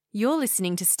You're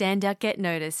listening to Stand Out Get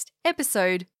Noticed,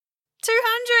 episode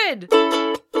 200!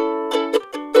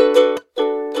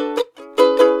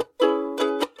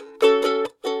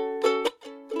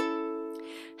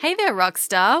 Hey there,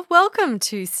 Rockstar. Welcome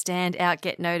to Stand Out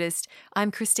Get Noticed.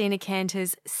 I'm Christina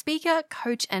Canters, speaker,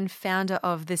 coach, and founder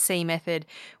of The C Method,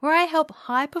 where I help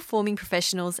high-performing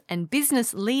professionals and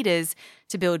business leaders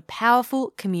to build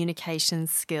powerful communication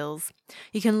skills.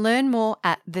 You can learn more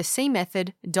at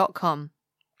thecmethod.com.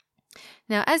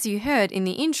 Now, as you heard in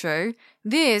the intro,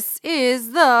 this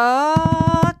is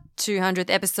the 200th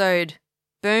episode.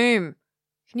 Boom.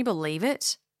 Can you believe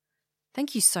it?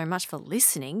 Thank you so much for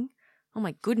listening. Oh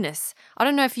my goodness. I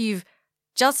don't know if you've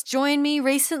just joined me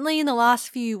recently in the last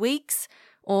few weeks,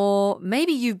 or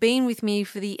maybe you've been with me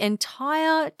for the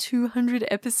entire 200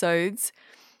 episodes,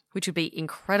 which would be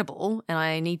incredible, and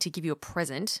I need to give you a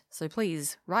present. So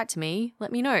please write to me,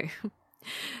 let me know.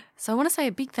 So I want to say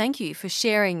a big thank you for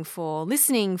sharing, for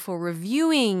listening, for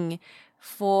reviewing,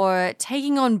 for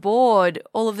taking on board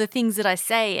all of the things that I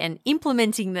say and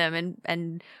implementing them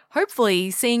and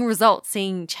hopefully seeing results,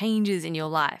 seeing changes in your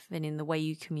life and in the way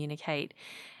you communicate.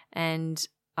 And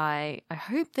I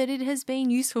hope that it has been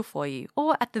useful for you,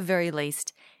 or at the very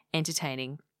least,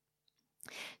 entertaining.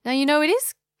 Now, you know, it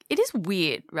is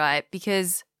weird, right?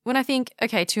 Because when I think,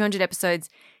 okay, 200 episodes,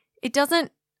 it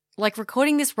doesn't, like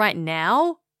recording this right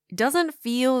now, doesn't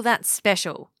feel that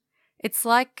special. It's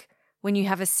like when you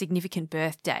have a significant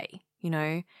birthday, you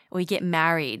know, or you get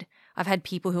married. I've had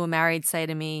people who are married say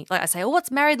to me, like I say, oh,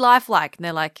 what's married life like? And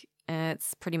they're like,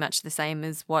 it's pretty much the same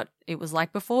as what it was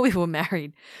like before we were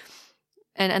married.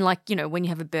 And like, you know, when you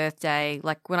have a birthday,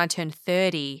 like when I turned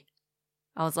 30,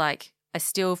 I was like, I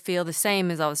still feel the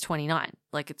same as I was 29.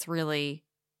 Like it's really,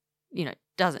 you know,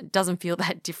 doesn't feel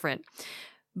that different.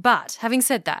 But having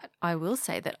said that, I will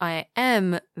say that I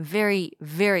am very,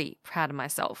 very proud of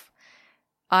myself.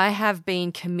 I have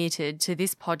been committed to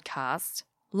this podcast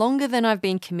longer than I've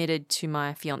been committed to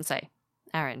my fiance,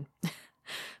 Aaron.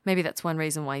 Maybe that's one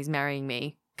reason why he's marrying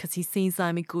me, because he sees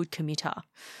I'm a good committer.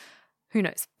 Who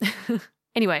knows?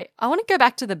 Anyway, I want to go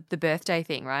back to the birthday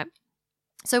thing, right?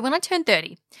 So when I turned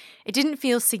 30, it didn't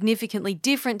feel significantly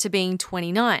different to being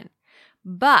 29,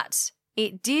 but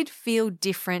it did feel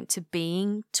different to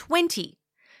being 20.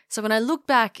 So when I look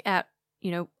back at,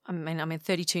 you know, I'm in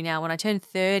 32 now. When I turned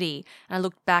 30 and I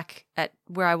looked back at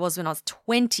where I was when I was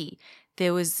 20,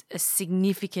 there was a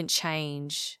significant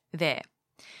change there.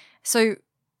 So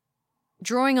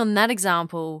drawing on that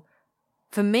example,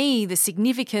 for me, the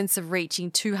significance of reaching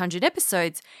 200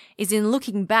 episodes is in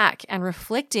looking back and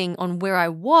reflecting on where I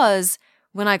was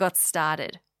when I got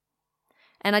started.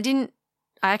 And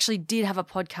I actually did have a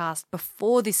podcast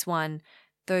before this one,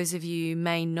 those of you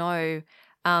may know.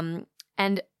 And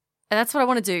that's what I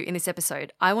want to do in this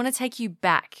episode. I want to take you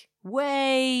back,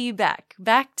 way back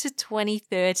to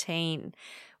 2013,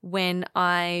 when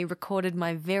I recorded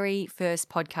my very first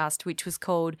podcast, which was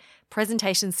called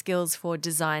Presentation Skills for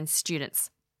Design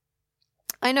Students.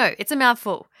 I know, it's a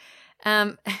mouthful.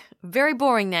 Very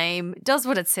boring name, does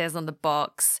what it says on the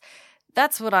box.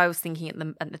 That's what I was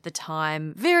thinking at the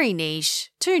time. Very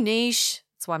niche, too niche.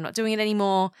 That's why I'm not doing it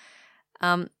anymore.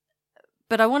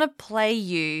 But I want to play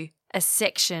you a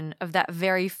section of that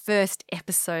very first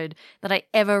episode that I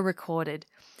ever recorded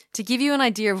to give you an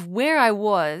idea of where I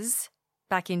was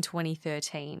back in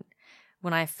 2013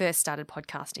 when I first started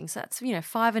podcasting. So that's,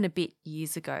 5 and a bit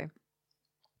years ago.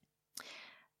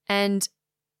 And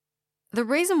the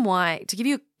reason why, to give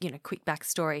you, quick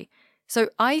backstory. So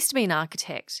I used to be an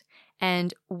architect.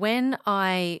 And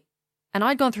I'd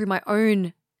gone through my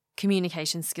own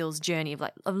communication skills journey of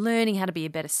learning how to be a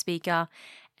better speaker.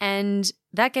 And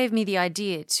that gave me the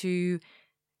idea to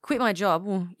quit my job.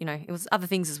 Well, it was other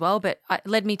things as well, but it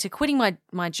led me to quitting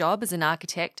my job as an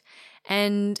architect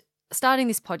and starting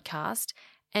this podcast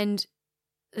and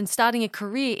starting a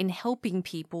career in helping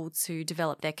people to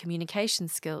develop their communication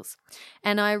skills.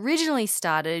 And I originally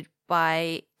started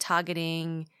by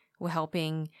targeting or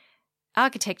helping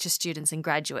architecture students and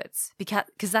graduates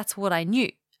because that's what I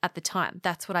knew at the time.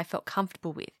 That's what I felt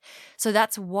comfortable with. So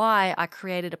that's why I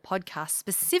created a podcast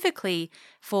specifically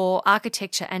for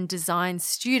architecture and design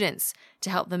students to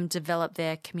help them develop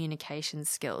their communication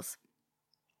skills.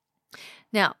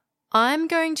 Now, I'm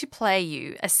going to play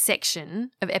you a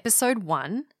section of episode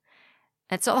 1.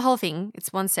 It's not the whole thing,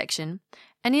 it's one section.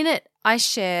 And in it, I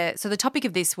share, so the topic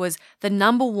of this was the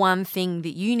number one thing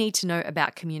that you need to know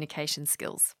about communication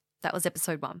skills. That was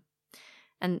episode 1.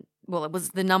 And well, it was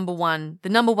the number one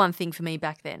thing for me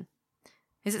back then.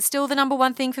 Is it still the number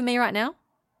one thing for me right now?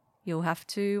 You'll have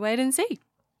to wait and see.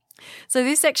 So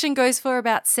this section goes for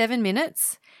about 7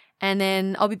 minutes, And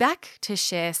then I'll be back to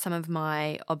share some of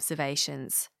my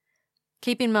observations.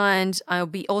 Keep in mind, I'll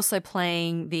be also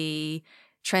playing the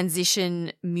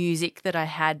transition music that I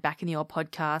had back in the old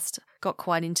podcast. Got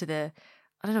quite into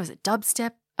I don't know, is it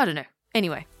dubstep? I don't know.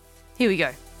 Anyway, here we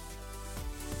go.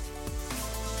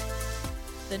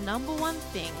 The number one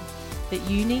thing that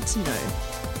you need to know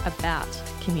about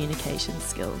communication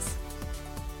skills.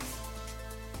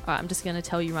 All right, I'm just going to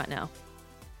tell you right now.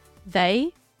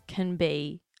 They can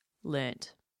be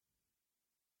learnt.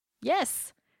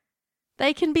 Yes,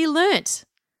 they can be learnt.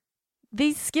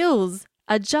 These skills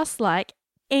are just like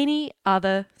any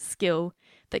other skill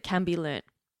that can be learnt.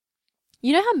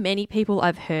 You know how many people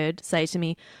I've heard say to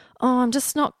me, "Oh, I'm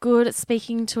just not good at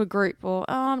speaking to a group," or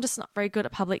 "Oh, I'm just not very good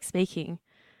at public speaking."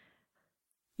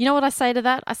 You know what I say to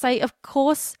that? I say, of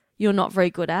course you're not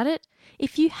very good at it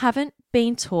if you haven't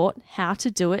been taught how to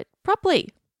do it properly.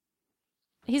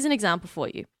 Here's an example for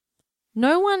you.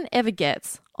 No one ever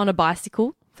gets on a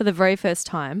bicycle for the very first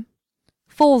time,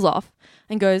 falls off,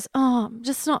 and goes, "Oh, I'm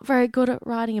just not very good at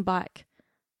riding a bike."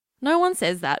 No one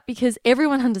says that because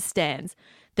everyone understands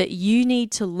that you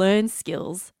need to learn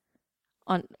skills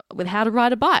with how to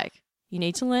ride a bike. You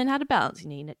need to learn how to balance. You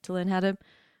need to learn how to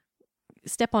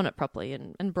step on it properly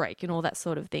and brake and all that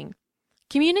sort of thing.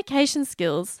 Communication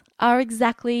skills are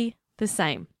exactly the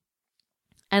same.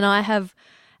 And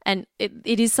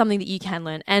it is something that you can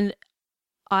learn. And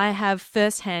I have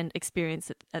firsthand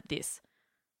experience at this.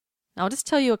 Now, I'll just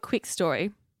tell you a quick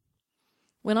story.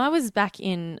 When I was back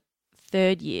in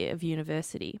third year of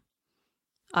university,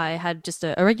 I had just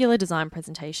a regular design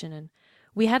presentation, and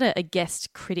we had a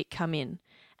guest critic come in,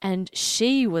 and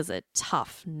she was a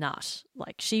tough nut.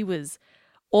 Like, she was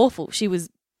awful. She was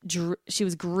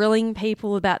grilling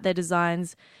people about their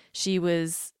designs. She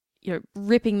was,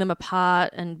 ripping them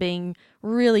apart and being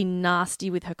really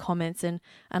nasty with her comments. And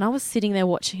I was sitting there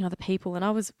watching other people, and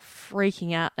I was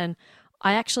freaking out. And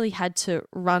I actually had to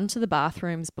run to the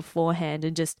bathrooms beforehand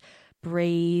and just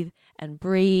breathe and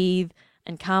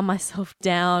calm myself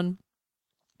down.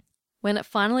 When it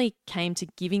finally came to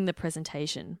giving the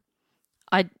presentation,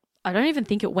 I don't even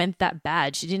think it went that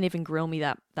bad. She didn't even grill me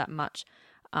that much.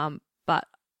 But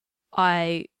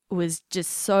I was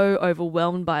just so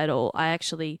overwhelmed by it all. I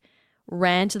actually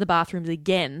ran to the bathrooms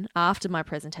again after my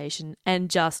presentation and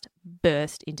just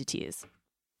burst into tears.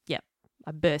 Yeah,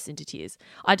 I burst into tears.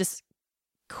 I just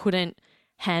couldn't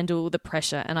handle the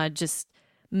pressure, and I just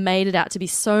made it out to be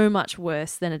so much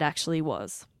worse than it actually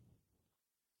was.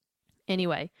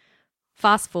 Anyway,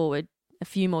 fast forward a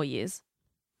few more years.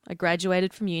 I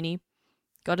graduated from uni,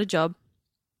 got a job,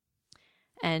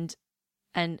 and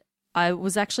I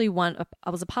was actually I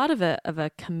was a part of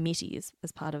a committee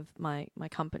as part of my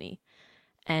company.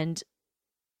 And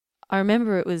I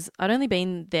remember I'd only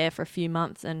been there for a few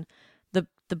months, and the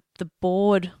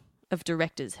board of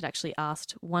directors had actually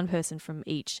asked one person from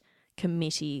each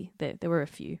committee, there were a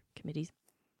few committees,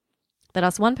 that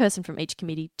asked one person from each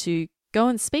committee to go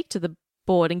and speak to the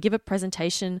board and give a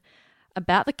presentation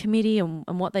about the committee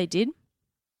and what they did.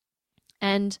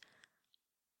 And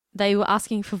they were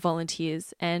asking for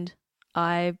volunteers, and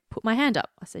I put my hand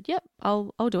up. I said, "Yep,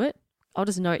 I'll do it." I'll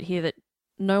just note here that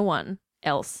no one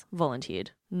else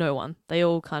volunteered. No one. They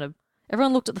all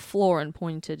everyone looked at the floor and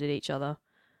pointed at each other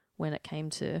when it came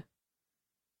to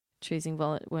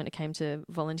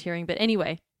volunteering. But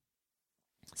anyway,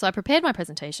 so I prepared my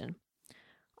presentation.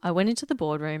 I went into the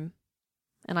boardroom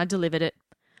and I delivered it.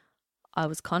 I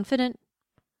was confident.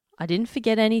 I didn't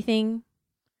forget anything.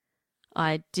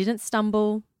 I didn't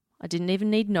stumble. I didn't even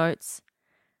need notes.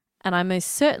 And I most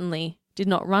certainly did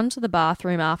not run to the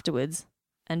bathroom afterwards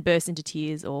and burst into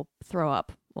tears or throw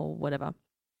up or whatever.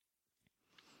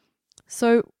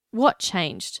 So what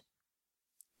changed?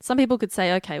 Some people could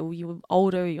say, okay, well, you were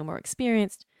older, you're more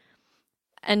experienced.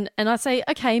 And I say,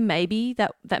 okay, maybe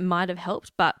that might have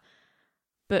helped, but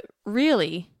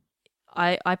really,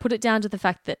 I put it down to the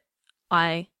fact that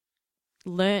I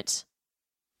learnt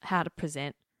how to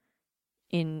present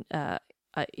in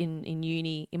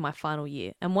uni in my final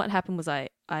year. And what happened was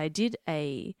I did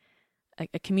a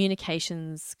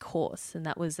communications course, and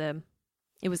that was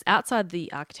it was outside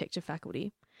the architecture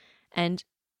faculty, and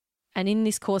in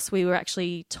this course we were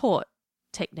actually taught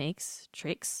techniques,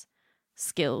 tricks,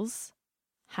 skills,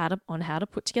 how to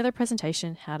put together a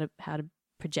presentation, how to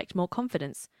project more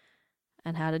confidence,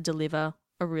 and how to deliver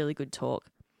a really good talk.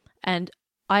 And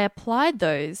I applied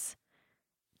those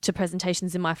to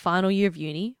presentations in my final year of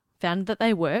uni, found that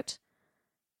they worked,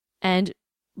 and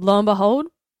lo and behold,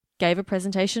 gave a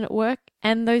presentation at work,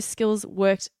 and those skills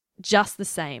worked just the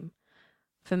same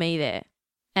for me there.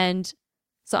 And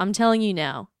so I'm telling you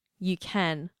now, you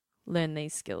can learn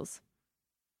these skills.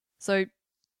 So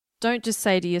don't just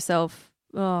say to yourself,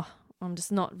 oh, I'm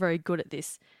just not very good at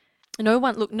this. No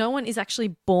one is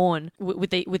actually born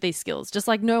with these skills. Just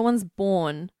like no one's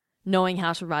born knowing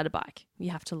how to ride a bike.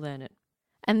 You have to learn it.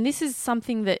 And this is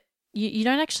something that you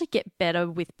don't actually get better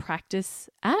with practice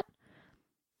at.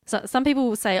 So some people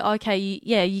will say, okay,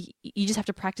 you just have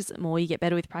to practice it more. You get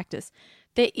better with practice.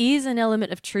 There is an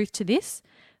element of truth to this,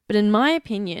 but in my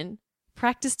opinion,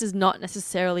 practice does not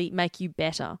necessarily make you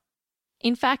better.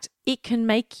 In fact, it can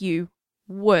make you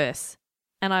worse.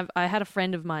 And I had a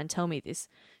friend of mine tell me this.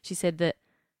 She said that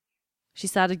she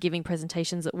started giving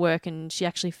presentations at work and she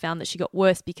actually found that she got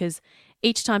worse because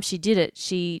each time she did it,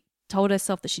 she told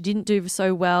herself that she didn't do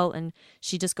so well and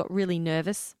she just got really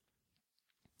nervous.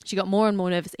 She got more and more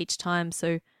nervous each time.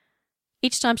 So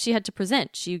each time she had to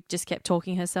present, she just kept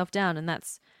talking herself down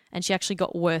and she actually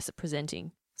got worse at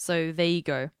presenting. So there you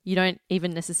go. You don't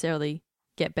even necessarily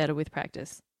get better with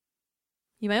practice.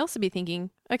 You may also be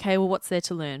thinking, okay, well, what's there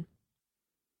to learn?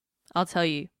 I'll tell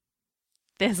you,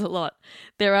 there's a lot.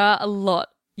 There are a lot.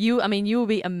 You will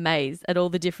be amazed at all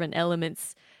the different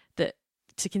elements that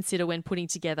to consider when putting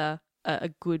together a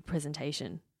good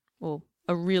presentation, or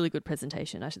a really good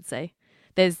presentation, I should say.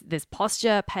 There's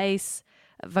posture, pace,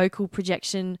 vocal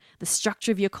projection, the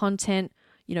structure of your content,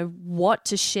 what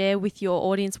to share with your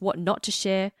audience, what not to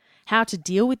share, how to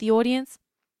deal with the audience.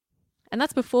 And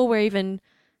that's before we're even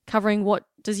covering what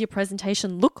does your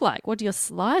presentation look like? What do your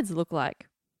slides look like?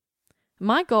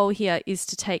 My goal here is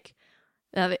to take,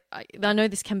 I know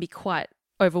this can be quite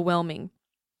overwhelming.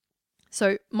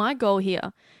 So my goal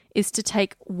here is to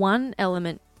take one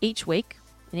element each week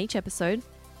in each episode,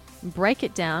 break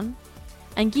it down,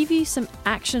 and give you some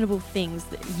actionable things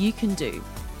that you can do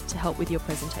to help with your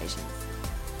presentations.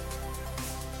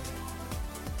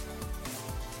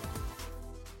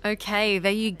 Okay,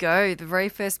 there you go. The very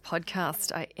first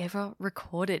podcast I ever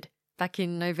recorded back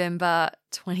in November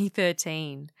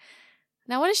 2013.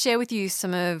 Now, I want to share with you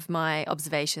some of my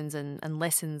observations and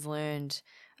lessons learned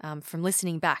from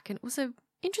listening back. And it was an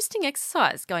interesting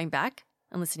exercise going back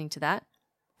and listening to that.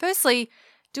 Firstly,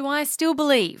 do I still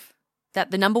believe that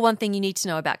the number one thing you need to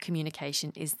know about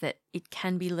communication is that it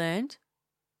can be learned?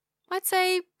 I'd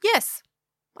say yes,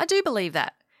 I do believe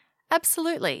that.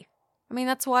 Absolutely.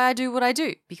 That's why I do what I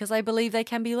do, because I believe they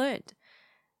can be learned.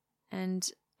 And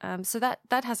so that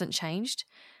hasn't changed.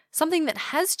 Something that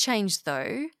has changed,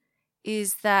 though,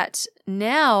 is that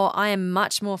now I am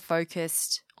much more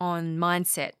focused on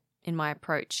mindset in my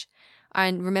approach. I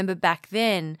remember back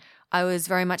then I was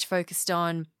very much focused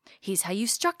on here's how you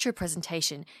structure a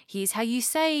presentation, here's how you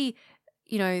say,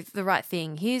 the right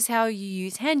thing, here's how you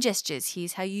use hand gestures,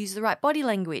 here's how you use the right body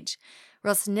language.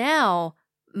 Whereas now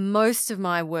most of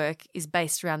my work is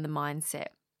based around the mindset.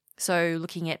 So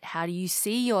looking at how do you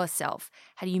see yourself,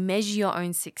 how do you measure your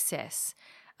own success,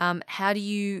 how do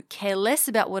you care less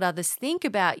about what others think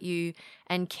about you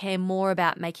and care more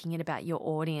about making it about your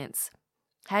audience?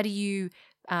 How do you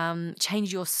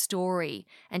change your story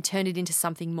and turn it into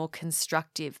something more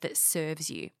constructive that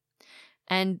serves you?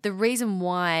 And the reason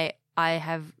why I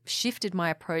have shifted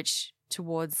my approach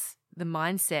towards the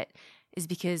mindset is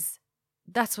because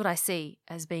that's what I see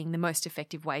as being the most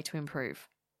effective way to improve.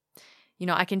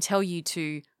 I can tell you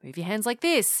to move your hands like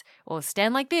this or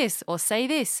stand like this or say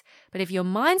this, but if your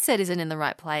mindset isn't in the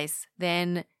right place,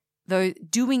 then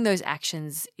doing those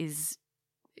actions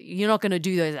you're not going to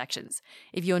do those actions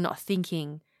if you're not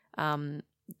thinking in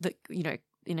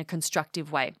a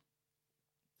constructive way.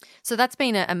 So that's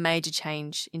been a major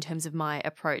change in terms of my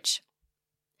approach.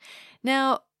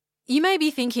 Now, you may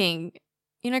be thinking,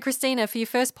 Christina, for your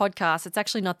first podcast, it's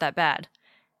actually not that bad.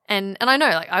 And I know,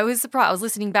 I was surprised. I was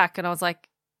listening back and I was like,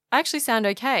 I actually sound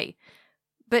okay.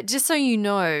 But just so you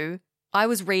know, I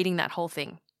was reading that whole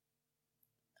thing.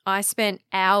 I spent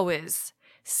hours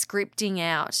scripting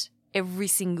out every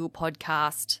single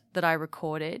podcast that I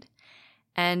recorded,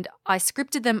 and I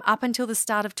scripted them up until the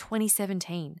start of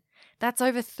 2017. That's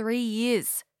over 3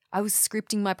 years. I was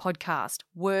scripting my podcast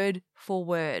word for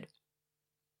word.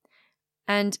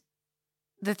 And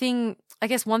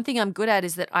one thing I'm good at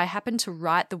is that I happen to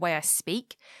write the way I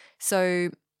speak. So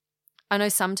I know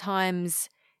sometimes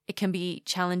it can be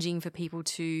challenging for people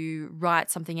to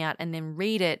write something out and then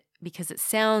read it because it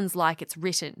sounds like it's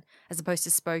written as opposed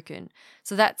to spoken.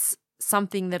 So that's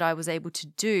something that I was able to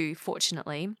do,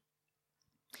 fortunately.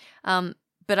 But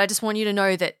I just want you to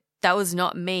know that was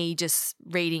not me just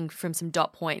reading from some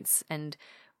dot points and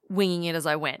winging it as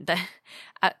I went.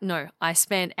 No, I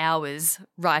spent hours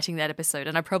writing that episode,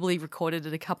 and I probably recorded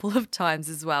it a couple of times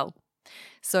as well.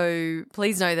 So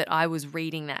please know that I was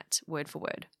reading that word for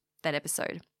word, that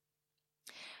episode.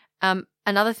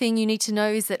 Another thing you need to know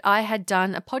is that I had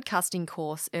done a podcasting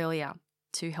course earlier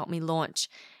to help me launch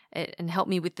it and help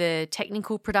me with the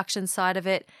technical production side of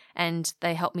it, and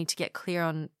they helped me to get clear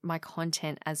on my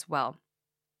content as well.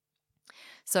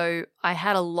 So I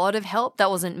had a lot of help. That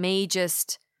wasn't me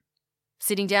just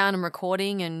sitting down and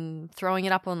recording and throwing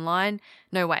it up online.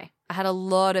 No way. I had a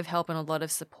lot of help and a lot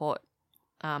of support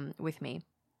with me.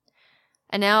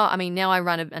 And now I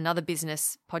run another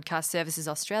business, Podcast Services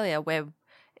Australia, where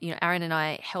Aaron and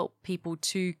I help people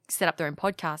to set up their own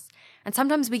podcasts. And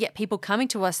sometimes we get people coming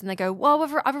to us and they go, well,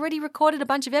 I've already recorded a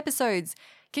bunch of episodes.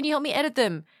 Can you help me edit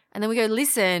them? And then we go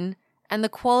listen, and the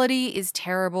quality is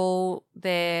terrible.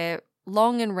 They're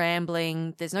long and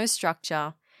rambling. There's no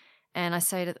structure. And I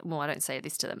say to them, well, I don't say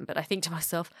this to them, but I think to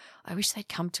myself, I wish they'd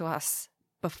come to us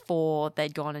before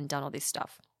they'd gone and done all this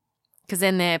stuff. Because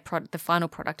then the final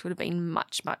product would have been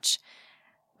much, much,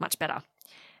 much better.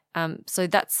 So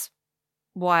that's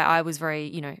why I was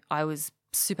I was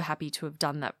super happy to have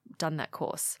done that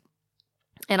course.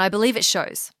 And I believe it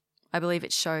shows. I believe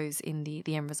it shows in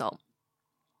the end result.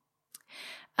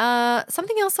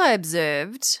 Something else I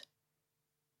observed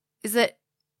is that,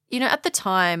 at the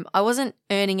time I wasn't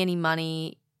earning any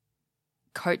money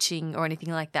coaching or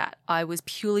anything like that. I was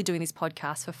purely doing this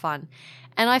podcast for fun.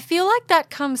 And I feel like that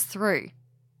comes through.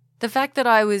 The fact that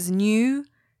I was new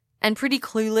and pretty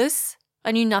clueless.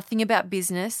 I knew nothing about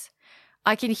business.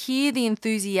 I can hear the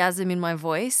enthusiasm in my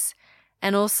voice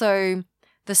and also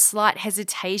the slight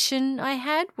hesitation I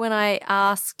had when I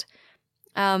asked.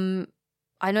 I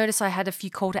noticed I had a few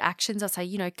call to actions. I'd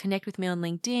say, connect with me on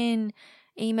LinkedIn,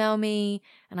 email me.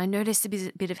 And I noticed a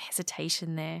bit of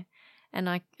hesitation there.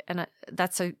 I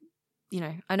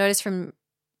noticed from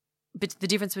the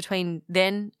difference between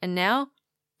then and now.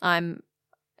 I'm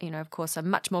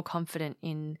much more confident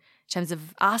in terms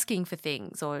of asking for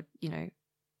things or,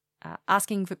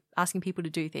 asking people to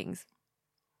do things.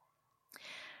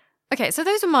 Okay, so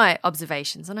those are my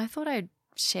observations, and I thought I'd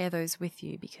share those with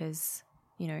you because,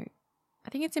 I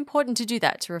think it's important to do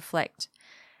that, to reflect.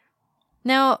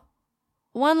 Now,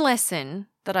 one lesson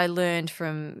that I learned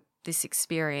from this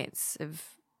experience of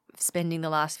spending the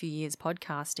last few years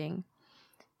podcasting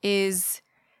is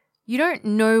you don't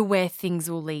know where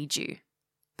things will lead you,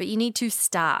 but you need to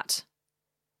start.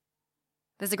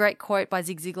 There's a great quote by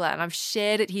Zig Ziglar, and I've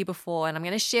shared it here before, and I'm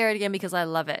going to share it again because I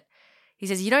love it. He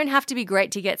says, you don't have to be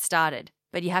great to get started,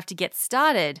 but you have to get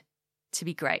started to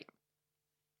be great.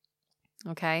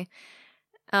 Okay?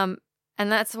 And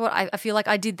that's what I feel like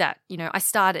I did that. I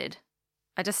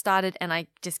just started and I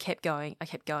just kept going. I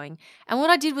kept going. And what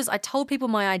I did was I told people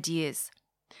my ideas.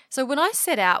 So when I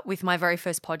set out with my very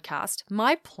first podcast,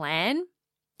 my plan,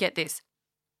 get this,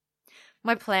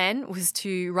 my plan was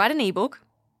to write an ebook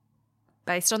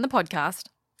based on the podcast,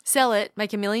 sell it,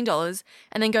 make $1 million,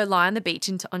 and then go lie on the beach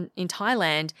in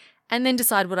Thailand and then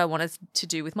decide what I wanted to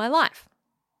do with my life.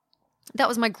 That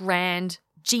was my grand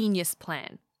genius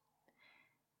plan.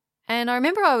 And I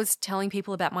remember I was telling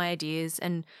people about my ideas,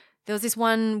 and there was this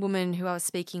one woman who I was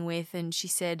speaking with, and she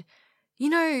said,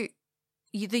 the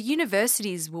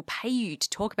universities will pay you to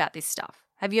talk about this stuff.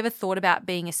 Have you ever thought about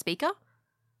being a speaker?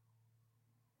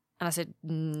 And I said,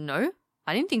 no,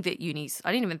 I didn't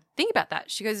even think about that.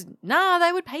 She goes, nah,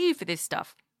 they would pay you for this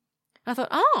stuff. And I thought,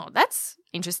 oh, that's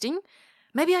interesting.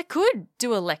 Maybe I could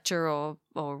do a lecture or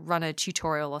run a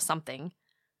tutorial or something.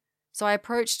 So I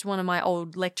approached one of my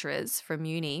old lecturers from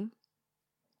uni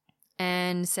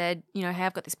and said, hey,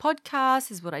 I've got this podcast.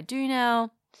 This is what I do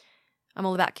now. I'm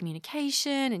all about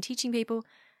communication and teaching people.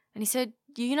 And he said,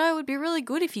 it would be really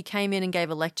good if you came in and gave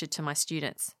a lecture to my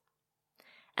students.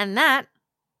 And that,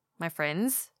 my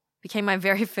friends, became my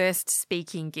very first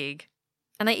speaking gig.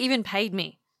 And they even paid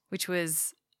me, which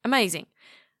was amazing.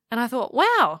 And I thought,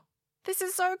 wow, this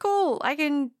is so cool. I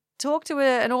can talk to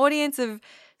an audience of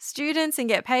students and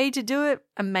get paid to do it.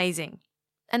 Amazing.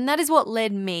 And that is what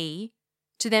led me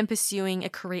to then pursuing a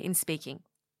career in speaking.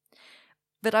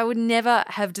 But I would never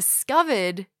have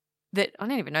discovered that, I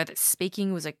didn't even know that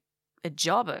speaking was a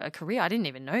job, a career. I didn't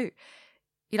even know.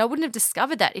 I wouldn't have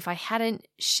discovered that if I hadn't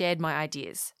shared my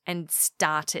ideas and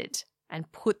started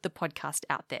and put the podcast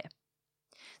out there.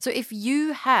 So if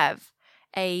you have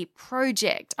a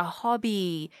project, a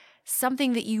hobby,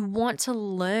 something that you want to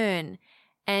learn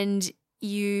and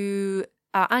you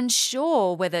are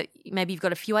unsure whether maybe you've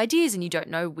got a few ideas and you don't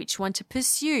know which one to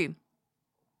pursue.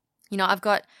 I've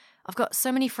got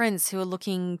so many friends who are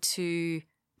looking to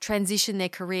transition their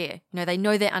career. They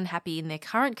know they're unhappy in their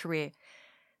current career,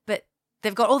 but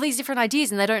they've got all these different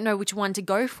ideas and they don't know which one to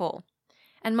go for.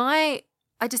 And I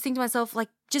just think to myself,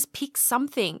 just pick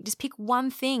something, just pick one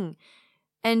thing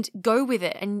and go with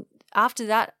it. And after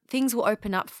that, things will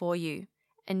open up for you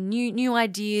and new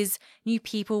ideas, new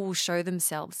people will show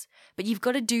themselves. But you've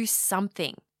got to do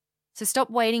something. So stop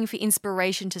waiting for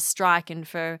inspiration to strike and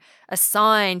for a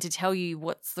sign to tell you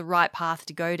what's the right path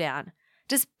to go down.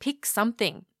 Just pick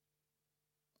something.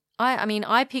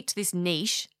 I picked this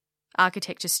niche,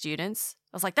 architecture students.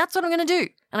 I was like, that's what I'm going to do.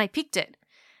 And I picked it.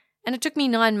 And it took me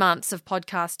 9 months of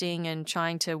podcasting and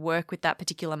trying to work with that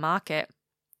particular market.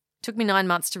 It took me 9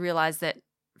 months to realize that,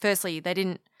 firstly, they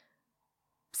didn't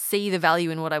see the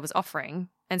value in what I was offering.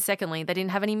 And secondly, they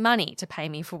didn't have any money to pay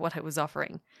me for what I was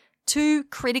offering. 2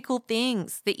 critical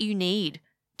things that you need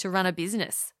to run a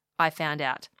business, I found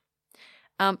out.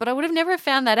 But I would have never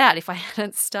found that out if I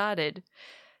hadn't started.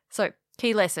 So,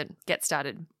 key lesson, get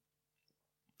started.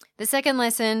 The second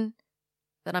lesson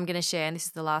that I'm going to share, and this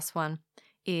is the last one,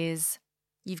 is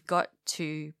you've got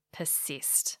to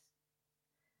persist.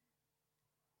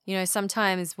 You know,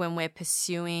 sometimes when we're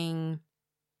pursuing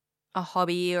a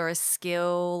hobby or a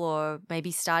skill or maybe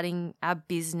starting our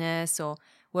business or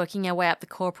working our way up the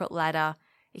corporate ladder,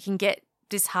 it can get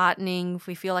disheartening if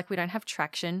we feel like we don't have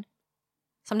traction.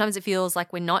 Sometimes it feels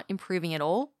like we're not improving at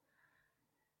all,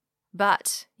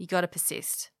 but you got to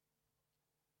persist.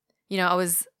 You know,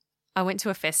 I went to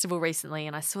a festival recently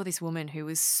and I saw this woman who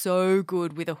was so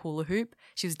good with a hula hoop.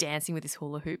 She was dancing with this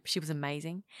hula hoop. She was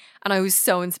amazing. And I was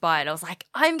so inspired. I was like,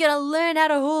 I'm going to learn how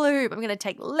to hula hoop. I'm going to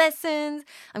take lessons.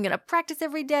 I'm going to practice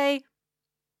every day.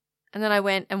 And then I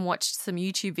went and watched some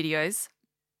YouTube videos.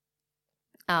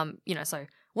 So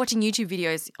watching YouTube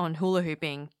videos on hula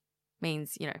hooping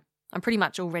means, I'm pretty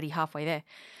much already halfway there.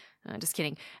 Just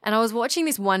kidding. And I was watching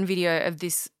this one video of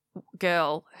this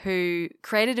girl who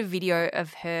created a video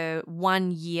of her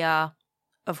 1 year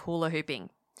of hula hooping.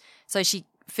 So she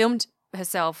filmed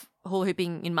herself hula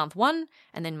hooping in month 1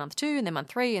 and then month 2 and then month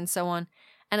 3 and so on.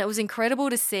 And it was incredible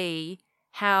to see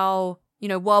how,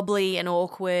 wobbly and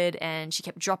awkward, and she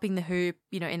kept dropping the hoop,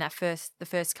 in the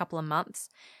first couple of months.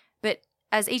 But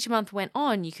as each month went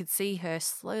on, you could see her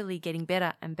slowly getting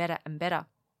better and better and better.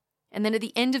 And then at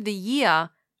the end of the year,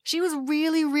 she was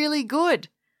really, really good.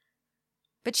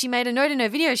 But she made a note in her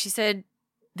video. She said,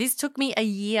 this took me a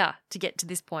year to get to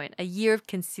this point, a year of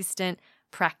consistent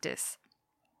practice.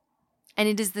 And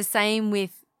it is the same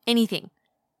with anything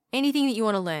that you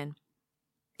want to learn.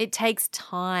 It takes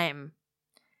time.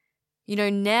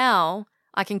 Now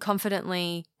I can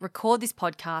confidently record this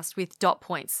podcast with dot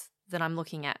points that I'm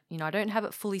looking at. I don't have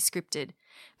it fully scripted,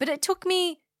 but it took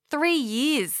me 3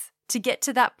 years to get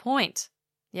to that point.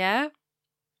 Yeah.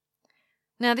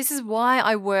 Now, this is why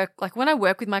I work, when I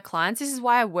work with my clients, this is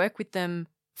why I work with them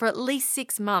for at least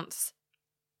 6 months.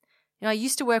 I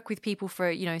used to work with people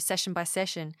for, session by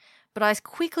session, but I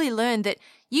quickly learned that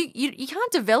you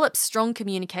can't develop strong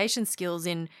communication skills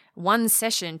in 1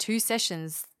 session, 2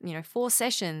 sessions, 4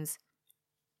 sessions.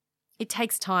 It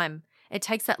takes time. It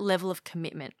takes that level of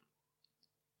commitment.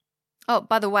 Oh,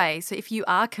 by the way, so if you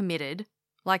are committed,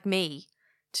 like me,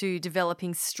 to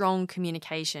developing strong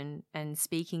communication and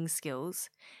speaking skills,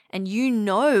 and you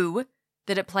know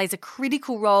that it plays a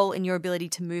critical role in your ability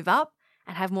to move up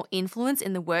and have more influence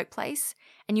in the workplace,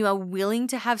 and you are willing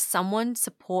to have someone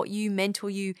support you, mentor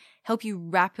you, help you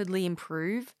rapidly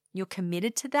improve, you're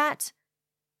committed to that,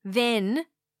 then,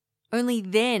 only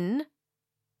then,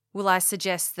 will I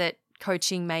suggest that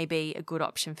coaching may be a good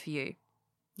option for you.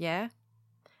 Yeah?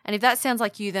 And if that sounds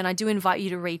like you, then I do invite you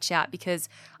to reach out, because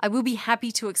I will be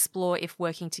happy to explore if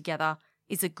working together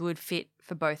is a good fit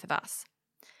for both of us.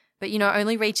 But,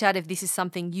 only reach out if this is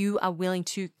something you are willing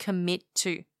to commit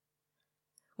to.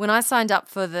 When I signed up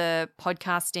for the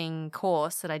podcasting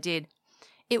course that I did,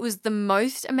 it was the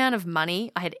most amount of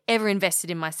money I had ever invested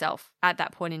in myself at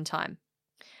that point in time.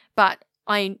 But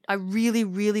I really,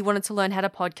 really wanted to learn how to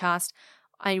podcast.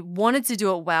 I wanted to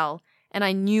do it well, and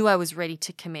I knew I was ready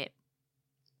to commit.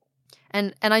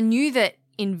 And I knew that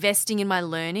investing in my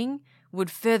learning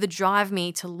would further drive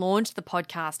me to launch the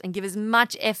podcast and give as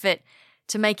much effort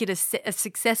to make it as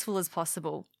successful as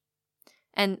possible.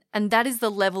 And that is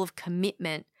the level of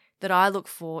commitment that I look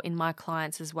for in my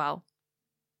clients as well.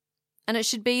 And it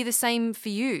should be the same for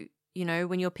you,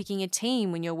 when you're picking a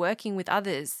team, when you're working with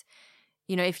others,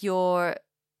 if you're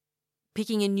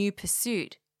picking a new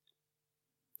pursuit.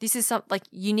 This is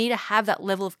you need to have that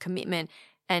level of commitment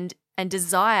and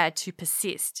desire to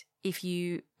persist if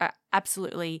you are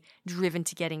absolutely driven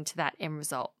to getting to that end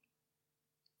result.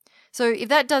 So if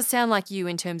that does sound like you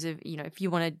in terms of, if you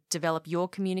want to develop your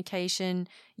communication,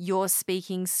 your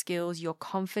speaking skills, your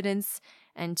confidence,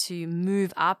 and to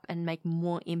move up and make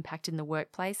more impact in the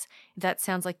workplace, if that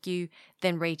sounds like you,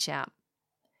 then reach out.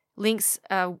 Links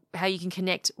how you can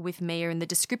connect with me are in the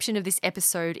description of this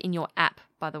episode in your app,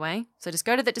 by the way. So just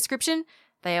go to that description.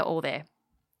 They are all there.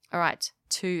 All right,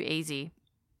 too easy.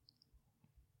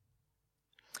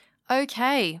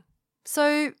 Okay,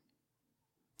 so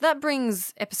that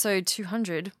brings episode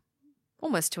 200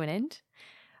 almost to an end.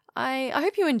 I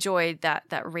hope you enjoyed that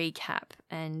recap,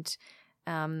 and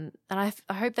I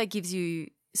hope that gives you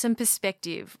some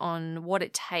perspective on what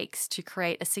it takes to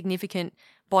create a significant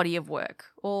body of work,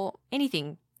 or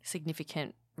anything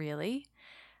significant, really.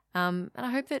 And I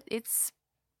hope that it's,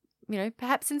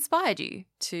 perhaps inspired you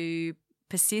to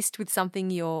persist with something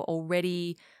you're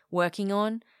already working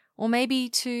on, or maybe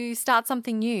to start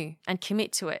something new and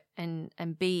commit to it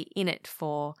and be in it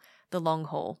for the long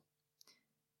haul.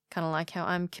 Kind of like how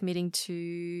I'm committing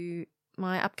to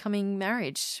my upcoming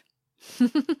marriage.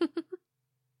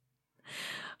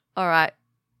 All right.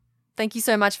 Thank you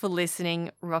so much for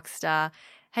listening, Rockstar.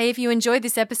 Hey, if you enjoyed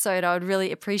this episode, I would really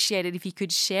appreciate it if you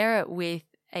could share it with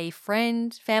a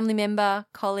friend, family member,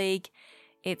 colleague.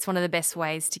 It's one of the best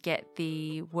ways to get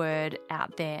the word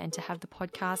out there and to have the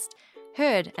podcast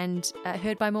heard and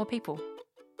heard by more people.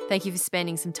 Thank you for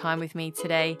spending some time with me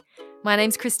today. My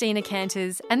name's Christina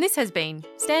Canters, and this has been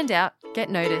Stand Out, Get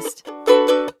Noticed.